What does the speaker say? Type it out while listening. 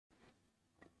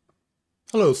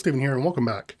Hello, Stephen here, and welcome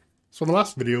back. So in the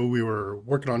last video, we were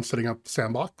working on setting up the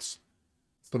sandbox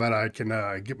so that I can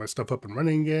get my stuff up and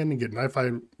running again and get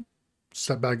Nifi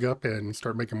set back up and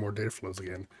start making more data flows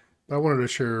again. But I wanted to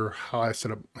share how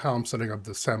I'm setting up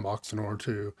the sandbox in order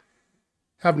to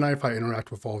have Nifi interact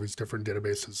with all these different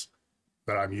databases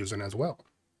that I'm using as well.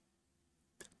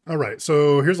 All right,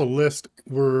 so here's a list.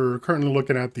 We're currently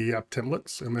looking at the app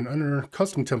templates, and then under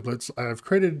custom templates, I've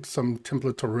created some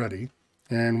templates already,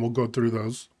 and we'll go through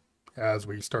those as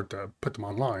we start to put them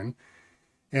online.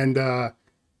 And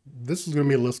this is going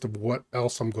to be a list of what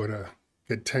else I'm going to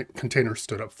get containers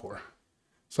stood up for.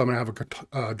 So I'm going to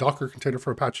have a Docker container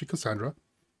for Apache Cassandra,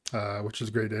 which is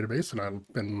a great database, and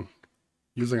I've been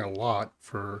using it a lot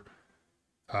for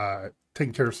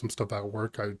taking care of some stuff at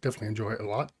work. I definitely enjoy it a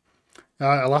lot.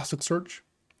 Elasticsearch,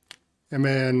 and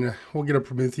then we'll get a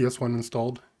Prometheus one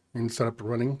installed and set up and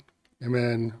running. And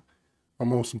then our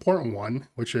most important one,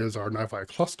 which is our Nifi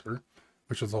cluster,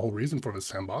 which is the whole reason for the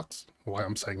sandbox, why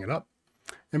I'm setting it up.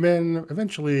 And then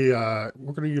eventually I'm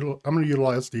going to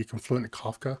utilize the Confluent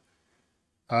Kafka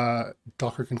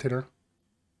Docker container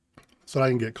so that I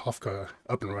can get Kafka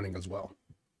up and running as well.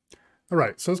 All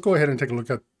right, so let's go ahead and take a look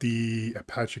at the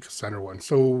Apache Cassandra one.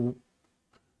 So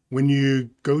when you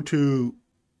go to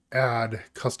add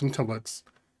custom templates,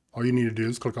 all you need to do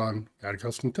is click on add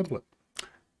custom template.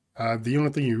 The only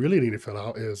thing you really need to fill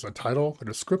out is a title, a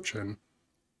description,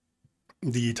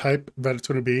 the type that it's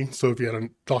going to be. So if you had a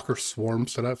Docker swarm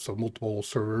set up, so multiple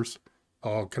servers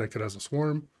all connected as a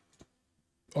swarm,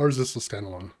 or is this a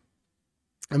standalone?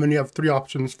 And then you have three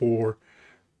options for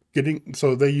getting,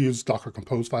 so they use Docker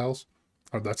Compose files,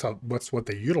 or that's what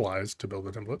they utilize to build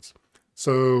the templates.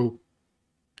 So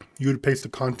you would paste the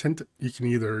content. You can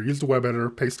either use the web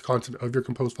editor, paste the content of your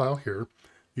compose file here.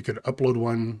 You could upload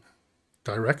one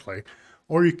directly,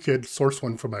 or you could source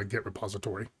one from a Git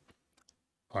repository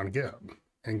on GitHub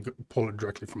and pull it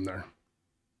directly from there.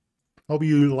 I'll be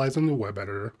utilizing the web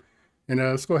editor, and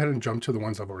let's go ahead and jump to the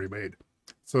ones I've already made.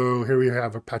 So here we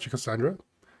have Apache Cassandra,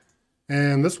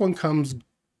 and this one comes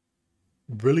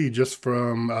really just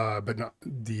from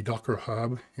the Docker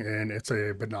Hub, and it's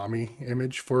a Benami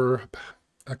image for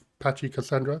Apache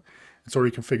Cassandra. It's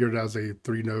already configured as a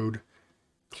 3-node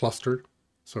cluster.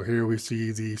 So here we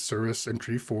see the service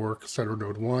entry for Cassandra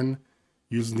node 1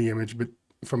 using the image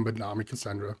from Benami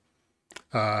Cassandra.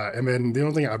 And then the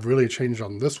only thing I've really changed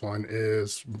on this one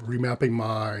is remapping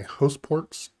my host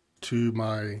ports to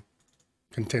my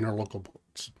container local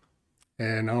ports.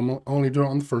 And I'm only doing it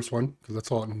on the first one because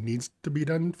that's all it needs to be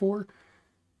done for,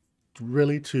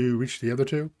 really, to reach the other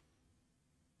two.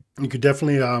 You could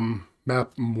definitely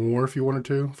map more if you wanted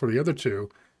to for the other two.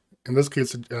 In this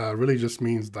case, it really just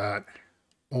means that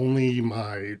only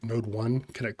my node 1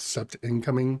 can accept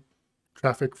incoming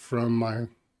traffic from my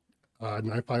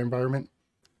Nifi environment,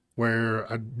 where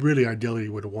I really ideally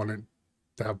would want it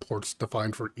to have ports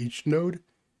defined for each node.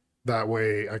 That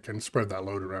way I can spread that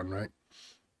load around, right?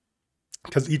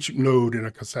 Because each node in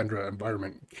a Cassandra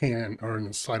environment or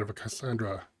inside of a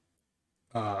Cassandra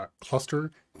cluster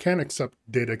can accept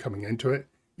data coming into it,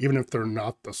 even if they're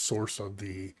not the source of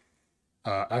the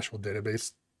actual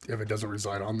database. If it doesn't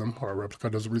reside on them, or a replica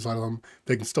doesn't reside on them,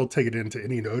 they can still take it into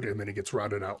any node, and then it gets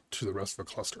routed out to the rest of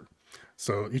the cluster.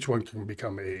 So each one can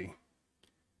become a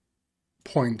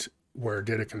point where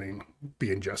data can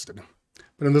be ingested.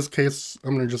 But in this case,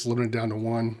 I'm going to just limit it down to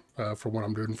one for what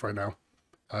I'm doing for right now.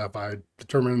 If I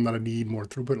determine that I need more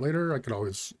throughput later, I could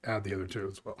always add the other two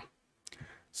as well.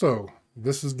 So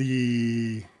this is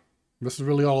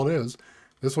really all it is.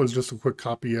 This one's just a quick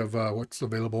copy of what's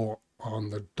available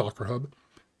on the Docker Hub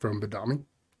from Benami.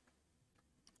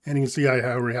 And you can see I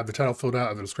already have the title filled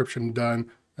out, the description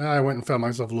done. I went and found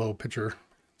myself a little picture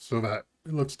so that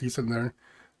it looks decent there.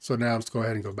 So now let's go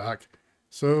ahead and go back.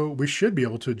 So we should be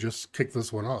able to just kick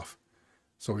this one off.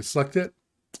 So we select it,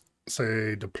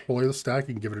 say deploy the stack.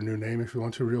 You can give it a new name if you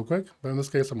want to real quick. But in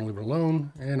this case, I'm going to leave it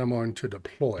alone, and I'm going to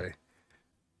deploy.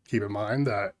 Keep in mind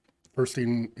that first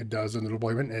thing it does in the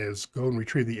deployment is go and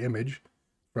retrieve the image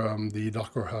from the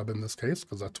Docker Hub in this case,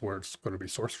 because that's where it's going to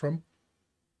be sourced from.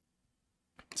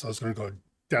 So it's going to go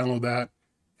download that,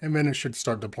 and then it should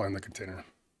start deploying the container.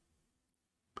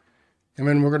 And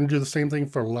then we're going to do the same thing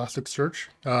for Elasticsearch.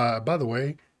 By the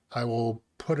way, I will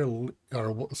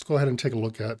let's go ahead and take a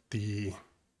look at the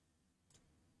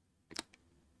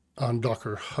on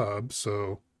Docker Hub.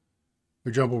 So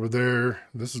we jump over there.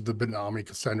 This is the Benami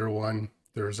Cassandra one.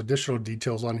 There's additional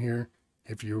details on here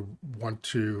if you want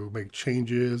to make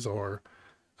changes or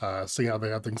see how they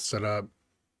have things set up,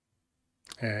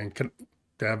 and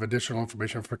to have additional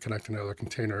information for connecting to other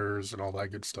containers and all that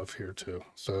good stuff here too.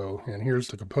 So, and here's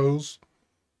the compose.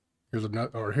 Here's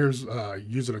here's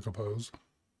user to compose.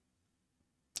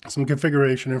 Some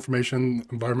configuration information,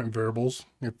 environment variables.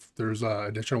 If there's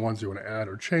additional ones you want to add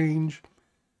or change,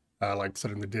 like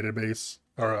setting the database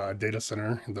or data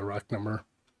center and the rack number.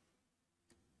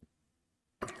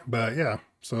 But yeah,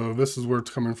 so this is where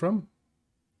it's coming from.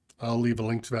 I'll leave a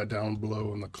link to that down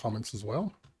below in the comments as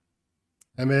well.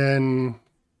 And then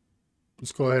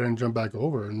let's go ahead and jump back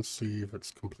over and see if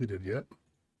it's completed yet.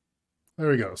 There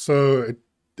we go. So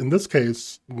in this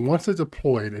case, once it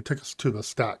deployed, it took us to the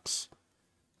stacks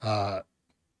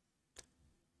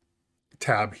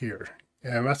tab here.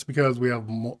 And that's because we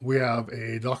have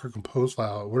a Docker compose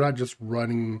file. We're not just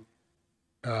running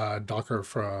Docker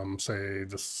from, say,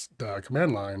 the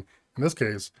command line. In this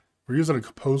case, we're using a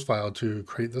compose file to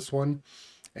create this one,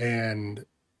 and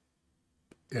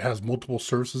it has multiple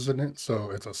services in it, so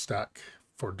it's a stack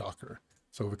for Docker.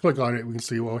 So if we click on it, we can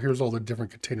see, well, here's all the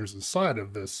different containers inside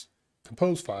of this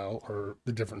compose file, or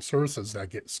the different services that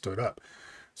get stood up.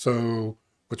 So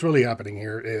what's really happening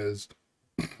here is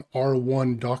our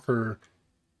one Docker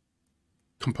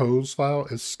compose file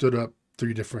is stood up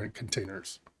 3 different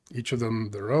containers. Each of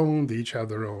them their own, they each have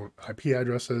their own IP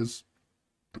addresses.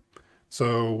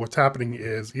 So what's happening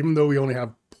is, even though we only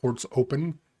have ports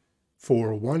open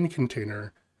for one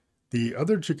container, the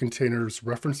other 2 containers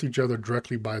reference each other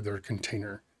directly by their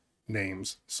container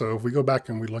names. So if we go back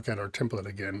and we look at our template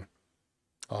again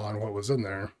on what was in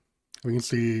there, we can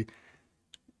see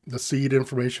the seed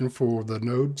information for the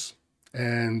nodes,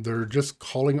 and they're just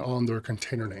calling on their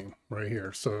container name right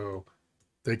here. So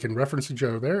they can reference each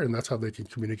other there, and that's how they can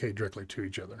communicate directly to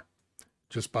each other,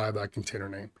 just by that container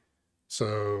name.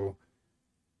 So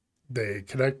they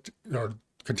connect, or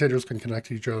containers can connect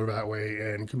to each other that way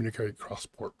and communicate across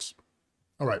ports.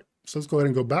 All right, so let's go ahead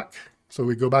and go back. So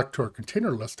we go back to our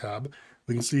container list tab.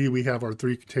 We can see we have our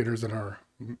 3 containers in our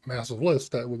massive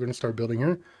list that we're going to start building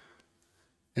here.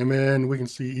 And then we can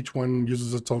see each one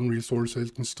uses its own resources.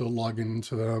 You can still log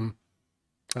into them.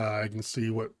 You can see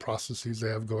what processes they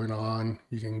have going on.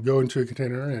 You can go into a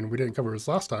container, and we didn't cover this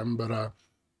last time, but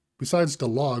besides the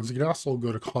logs, you can also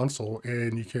go to console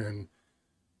and you can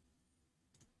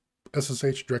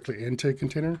SSH directly into a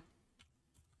container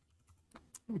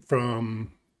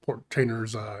from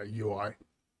Portainer's UI.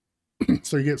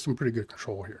 So you get some pretty good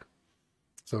control here.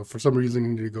 So for some reason you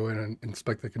need to go in and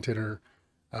inspect the container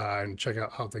and check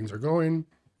out how things are going,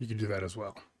 you can do that as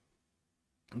well.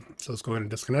 So let's go ahead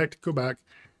and disconnect, go back.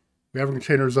 We have our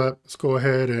containers up. Let's go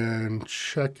ahead and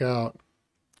check out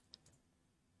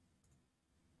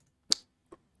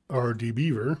our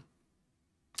dbeaver.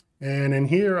 And in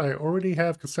here, I already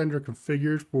have Cassandra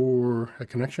configured for a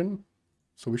connection.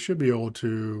 So we should be able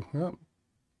to,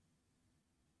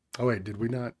 oh wait, did we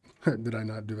not, did I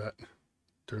not do that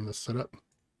during the setup?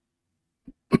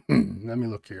 Let me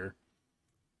look here.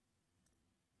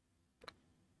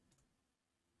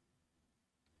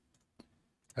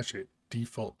 Actually, it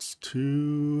defaults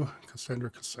to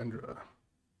Cassandra.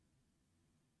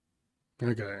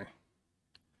 Okay.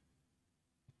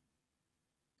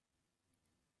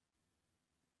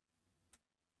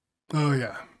 Oh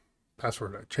yeah,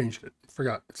 password, I changed it.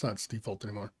 Forgot, it's not its default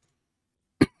anymore.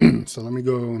 So let me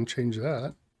go and change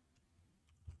that.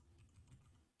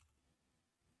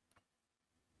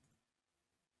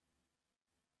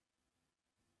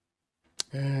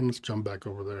 And let's jump back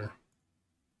over there.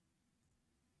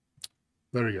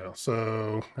 There we go.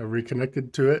 So I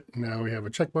reconnected to it. Now we have a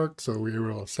check mark. So we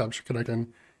were able to establish a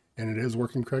connection, and it is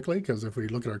working correctly, because if we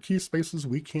look at our key spaces,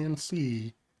 we can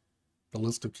see the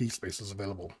list of key spaces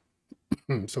available.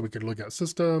 So we could look at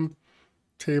system,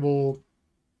 table.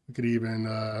 We could even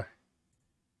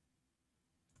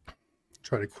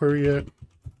try to query it.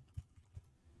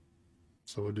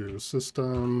 So we'll do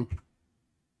system,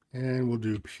 and we'll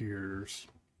do peers.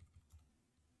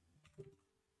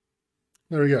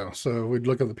 There we go. So we'd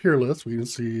look at the peer list. We can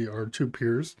see our 2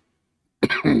 peers,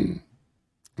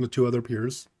 the 2 other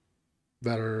peers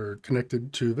that are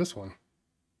connected to this one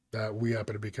that we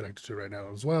happen to be connected to right now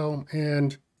as well.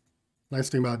 And nice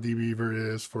thing about dbeaver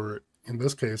is, for, in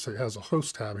this case, it has a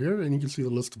host tab here, and you can see the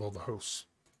list of all the hosts.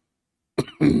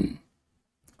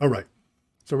 All right,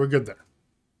 so we're good there.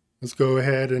 Let's go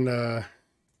ahead and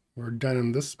we're done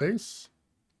in this space.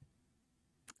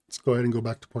 Let's go ahead and go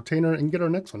back to Portainer and get our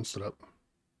next one set up.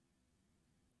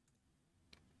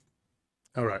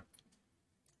 All right,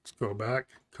 let's go back,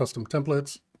 custom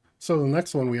templates. So the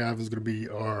next one we have is going to be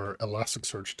our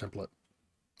Elasticsearch template.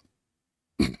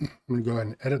 I'm going to go ahead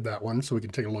and edit that one so we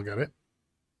can take a look at it.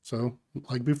 So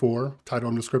like before, title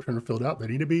and description are filled out. They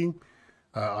need to be.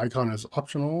 Icon is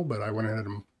optional, but I went ahead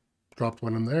and dropped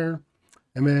one in there.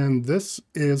 And then this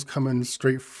is coming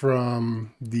straight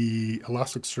from the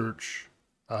Elasticsearch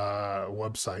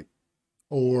website,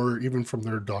 or even from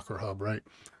their Docker hub, right?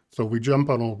 So if we jump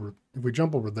over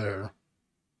there,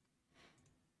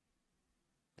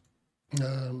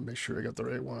 make sure I got the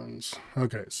right ones.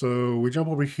 Okay, so we jump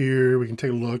over here, we can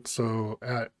take a look. So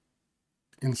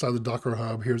inside the Docker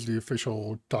hub, here's the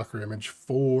official Docker image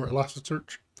for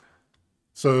Elasticsearch.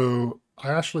 So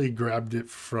I actually grabbed it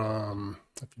from,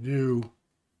 if you do,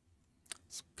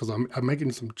 because I'm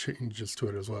making some changes to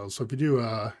it as well. So if you do,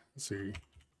 let's see.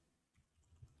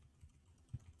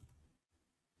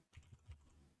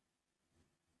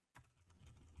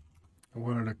 I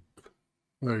wanted to,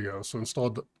 there you go. So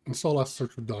install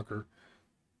Elasticsearch with Docker.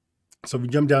 So if you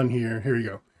jump down here, here you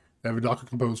go. They have a Docker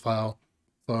Compose file.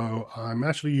 So I'm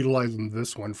actually utilizing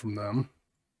this one from them,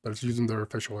 but it's using their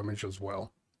official image as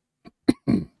well.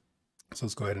 So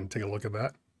let's go ahead and take a look at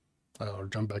that. I'll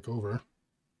jump back over.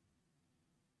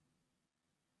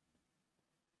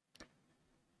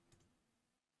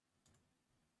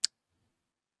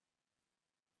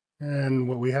 And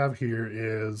what we have here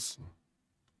is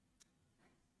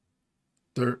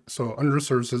so under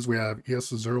services, we have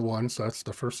ES01, so that's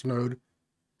the first node,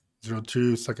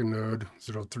 02, second node,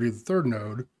 03, the third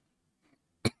node.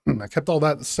 I kept all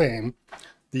that the same.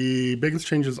 The biggest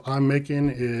changes I'm making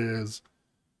is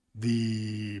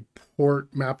the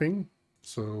port mapping.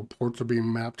 So ports are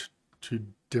being mapped to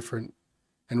different,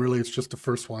 and really it's just the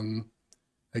first one,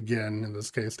 again, in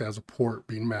this case, that has a port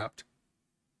being mapped.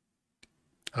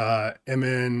 And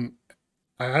then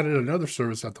I added another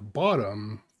service at the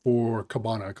bottom for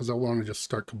Kibana, because I want to just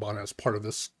start Kibana as part of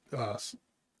this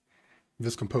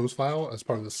this compose file, as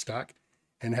part of the stack,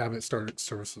 and have it start its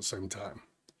service at the same time.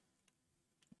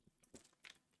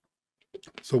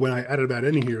 So when I added that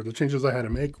in here, the changes I had to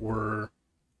make were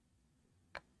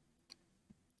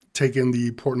taking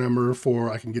the port number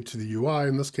for, I can get to the UI,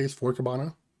 in this case for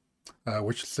Kibana,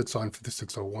 which sits on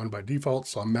 5601 by default.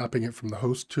 So I'm mapping it from the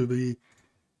host to the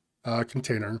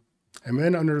container. And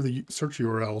then under the search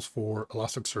URLs for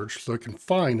Elasticsearch, so it can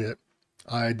find it,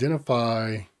 I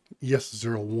identify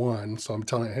ES01. So I'm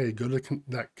telling it, hey, go to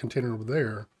that container over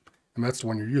there, and that's the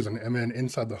one you're using. And then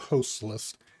inside the hosts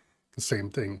list, the same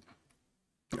thing.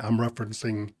 I'm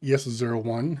referencing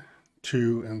ES01,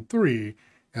 2, and 3.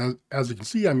 And as you can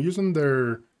see, I'm using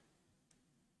their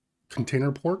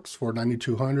container ports for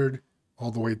 9200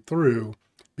 all the way through,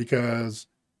 because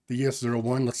the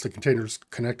ES01 lets the containers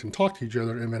connect and talk to each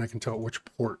other, and then I can tell which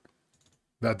port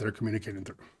that they're communicating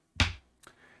through.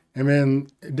 And then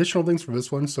additional things for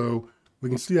this one, so we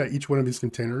can see that each one of these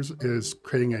containers is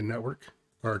creating a network,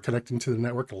 or connecting to the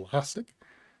network Elastic.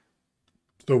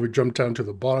 So we jump down to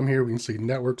the bottom here, we can see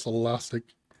networks Elastic,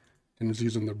 and it's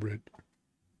using the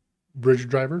bridge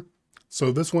driver.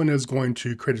 So this one is going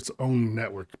to create its own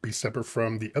network, be separate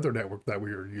from the other network that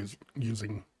we are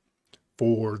using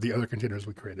for the other containers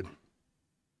we created.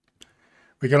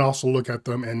 We can also look at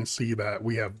them and see that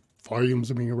we have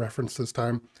volumes being referenced this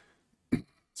time.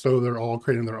 So they're all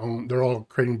creating their own, they're all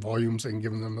creating volumes and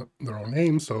giving them their own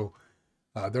names. So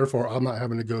therefore, I'm not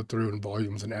having to go through in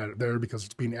volumes and add it there, because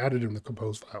it's being added in the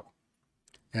compose file.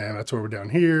 And that's where we're down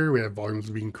here. We have volumes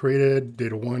being created,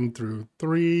 data 1 through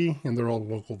 3, and they're all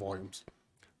local volumes.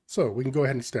 So we can go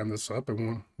ahead and stand this up,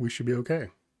 and we should be okay.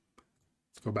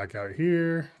 Let's go back out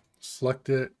here, select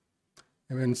it,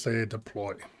 and then say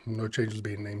deploy. No changes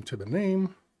being named to the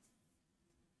name.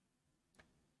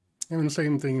 And then the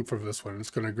same thing for this one. It's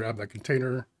going to grab that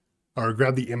container, or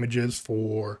grab the images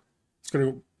for, it's going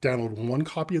to download one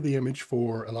copy of the image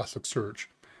for Elasticsearch,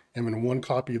 and then one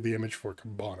copy of the image for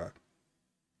Kibana.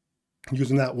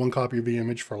 Using that one copy of the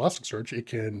image for Elasticsearch, it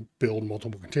can build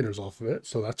multiple containers off of it.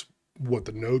 So that's what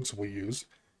the nodes will use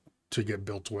to get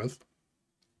built with.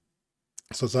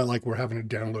 So it's not like we're having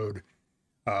to download,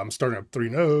 starting up 3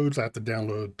 nodes, I have to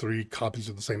download 3 copies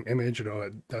of the same image. You know,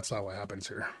 that's not what happens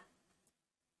here.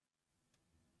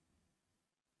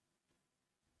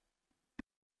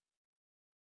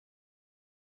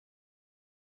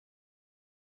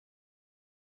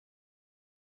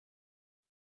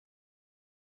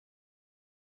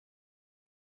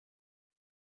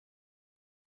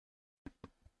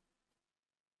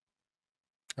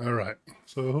 All right,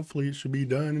 so hopefully it should be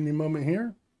done any moment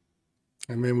here.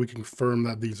 And then we can confirm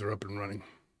that these are up and running.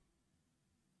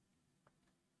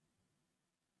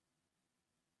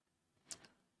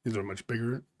 These are much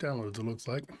bigger downloads, it looks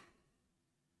like.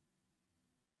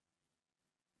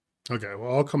 Okay,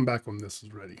 well, I'll come back when this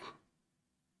is ready.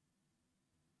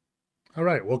 All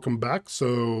right, welcome back.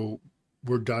 So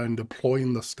we're done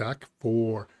deploying the stack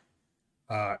for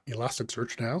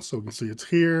Elasticsearch now. So we can see it's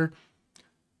here.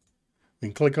 We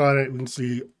can click on it. We can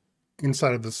see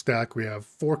inside of the stack, we have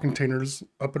 4 containers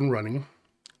up and running.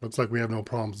 Looks like we have no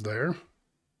problems there.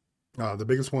 The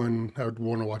biggest one I would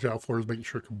want to watch out for is making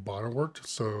sure Kibana worked.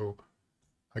 So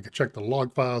I can check the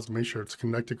log files to make sure it's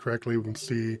connected correctly. We can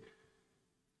see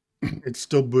it's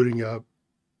still booting up.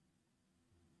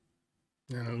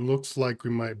 And it looks like we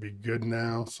might be good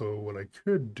now. So what I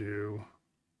could do,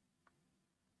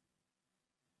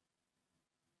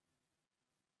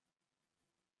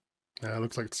 it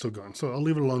looks like it's still going. So I'll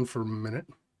leave it alone for a minute.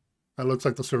 It looks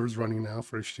like the server's running now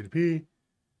for HTTP.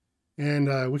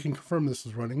 And we can confirm this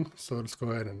is running. So let's go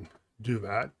ahead and do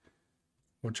that.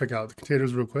 We'll check out the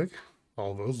containers real quick.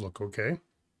 All of those look okay.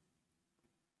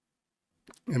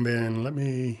 And then let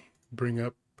me bring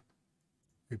up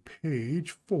a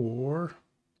page for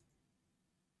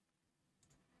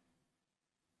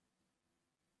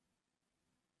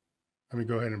let me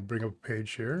go ahead and bring up a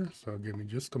page here. So give me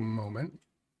just a moment.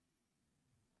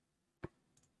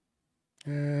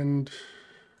 And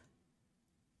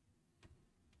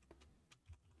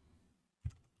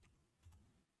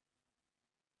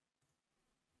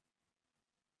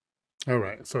all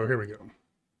right, so here we go.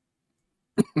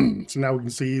 So now we can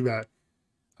see that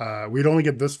we'd only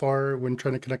get this far when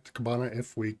trying to connect to Kibana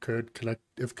if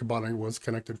Kibana was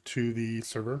connected to the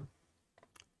server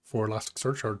for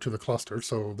Elasticsearch or to the cluster.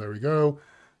 So there we go.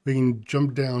 We can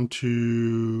jump down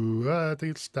to, I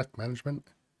think it's stack management.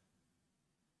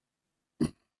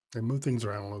 And move things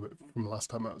around a little bit from the last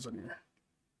time I was in here.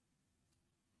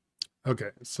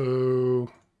 Okay,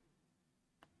 so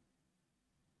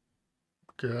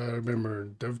gotta remember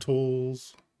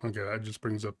DevTools. Okay, that just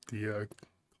brings up the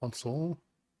console.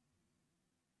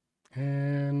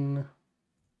 And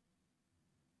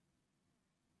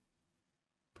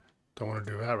don't want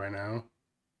to do that right now.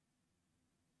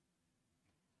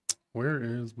 Where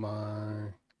is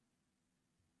my...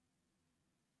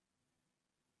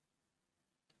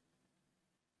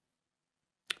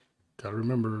 Gotta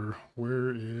remember,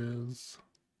 where is...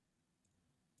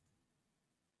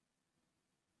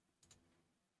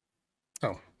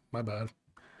 Oh, my bad.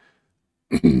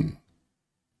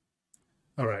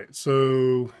 All right,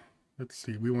 so let's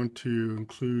see. We want to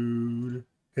include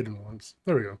hidden ones.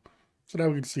 There we go. So now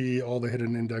we can see all the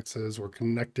hidden indexes were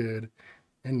connected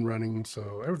and running.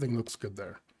 So everything looks good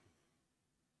there.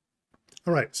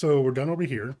 All right, so we're done over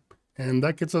here. And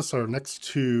that gets us our next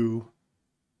 2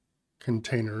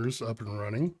 containers up and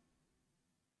running.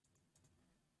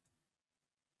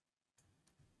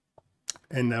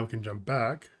 And now we can jump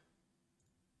back.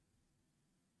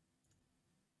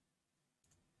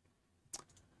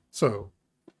 So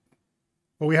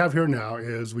what we have here now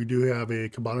is we do have a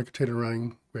Kibana container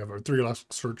running. We have our 3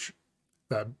 Elasticsearch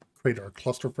that create our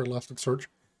cluster for Elasticsearch.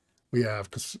 We have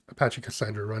Apache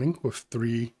Cassandra running with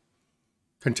 3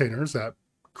 containers that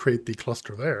create the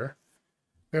cluster there.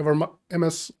 We have our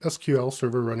MS SQL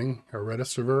server running, our Redis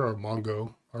server, our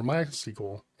Mongo, our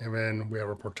MySQL, and then we have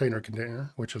our Portainer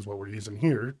container, which is what we're using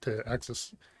here to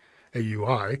access a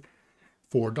UI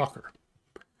for Docker.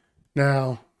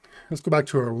 Now, let's go back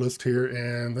to our list here,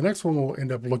 and the next one we'll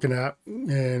end up looking at,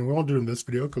 and we won't do it in this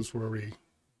video because we're already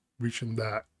reaching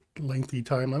that lengthy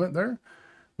time limit there,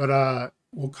 but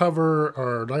we'll cover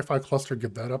our NiFi cluster,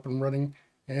 get that up and running,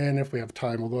 and if we have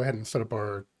time, we'll go ahead and set up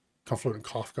our Confluent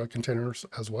Kafka containers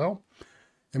as well,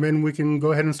 and then we can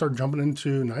go ahead and start jumping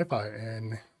into NiFi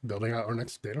and building out our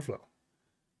next data flow.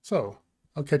 So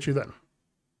I'll catch you then.